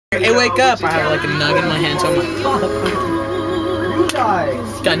Hey, wake up! I have like a nug in my hand, so I'm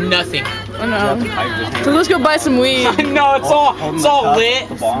like, got nothing. I know. So let's go buy some weed. No, it's all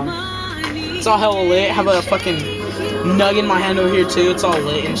lit. It's all hella lit. I have a fucking nug in my hand over here too. It's all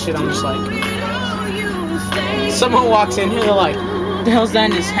lit and shit. I'm just like, someone walks in here, they're like, what the hell's that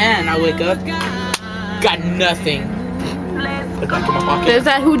in his hand? I wake up, got nothing. Put it back in my pocket. There's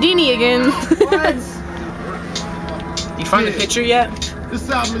that Houdini again. You find the picture yet?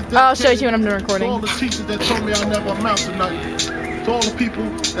 I'll show it to you when I'm done recording. To all the teachers that told me I never amount to nothing. To all the people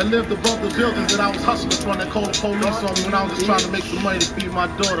that lived above the buildings that I was hustling from, that called the police on me when I was just trying to make some money to feed my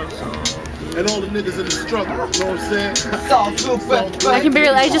daughter. And all the niggas in the struggle, you know what I'm saying? I can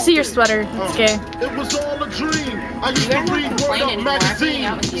barely, I just see your sweater. It's gay. It was all a dream. I used to read Word Up magazine,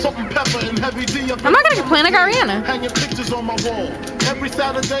 Salt and Pepper and Heavy D. I'm not gonna complain, I got Rihanna. Hanging pictures on my wall. Every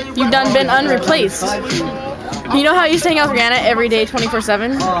Saturday. You've done been unreplaced. You know how I used to hang out with Rihanna every day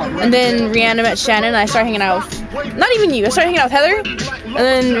 24/7? And then Rihanna met Shannon and I started hanging out with, not even you, I started hanging out with Heather. And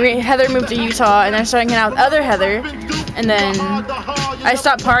then Heather moved to Utah and I started hanging out with other Heather. And then I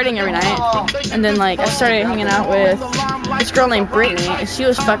stopped partying every night. And then like I started hanging out with this girl named Brittany. And she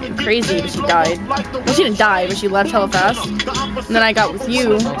was fucking crazy, but she died. Well, she didn't die, but she left hella fast. And then I got with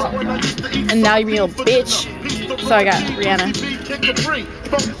you. And now you're being a little bitch. So I got Rihanna.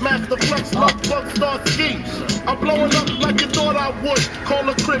 I'm blowing up like you thought I would. Call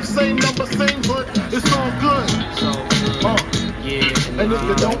a crib, same number, same hood. It's all good. Yeah. And if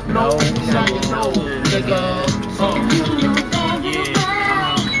you don't know, now you know, nigga.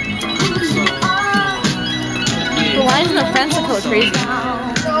 The lines in the fence are color crazy.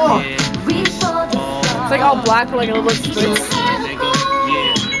 It's like all black with like a little bit of splits.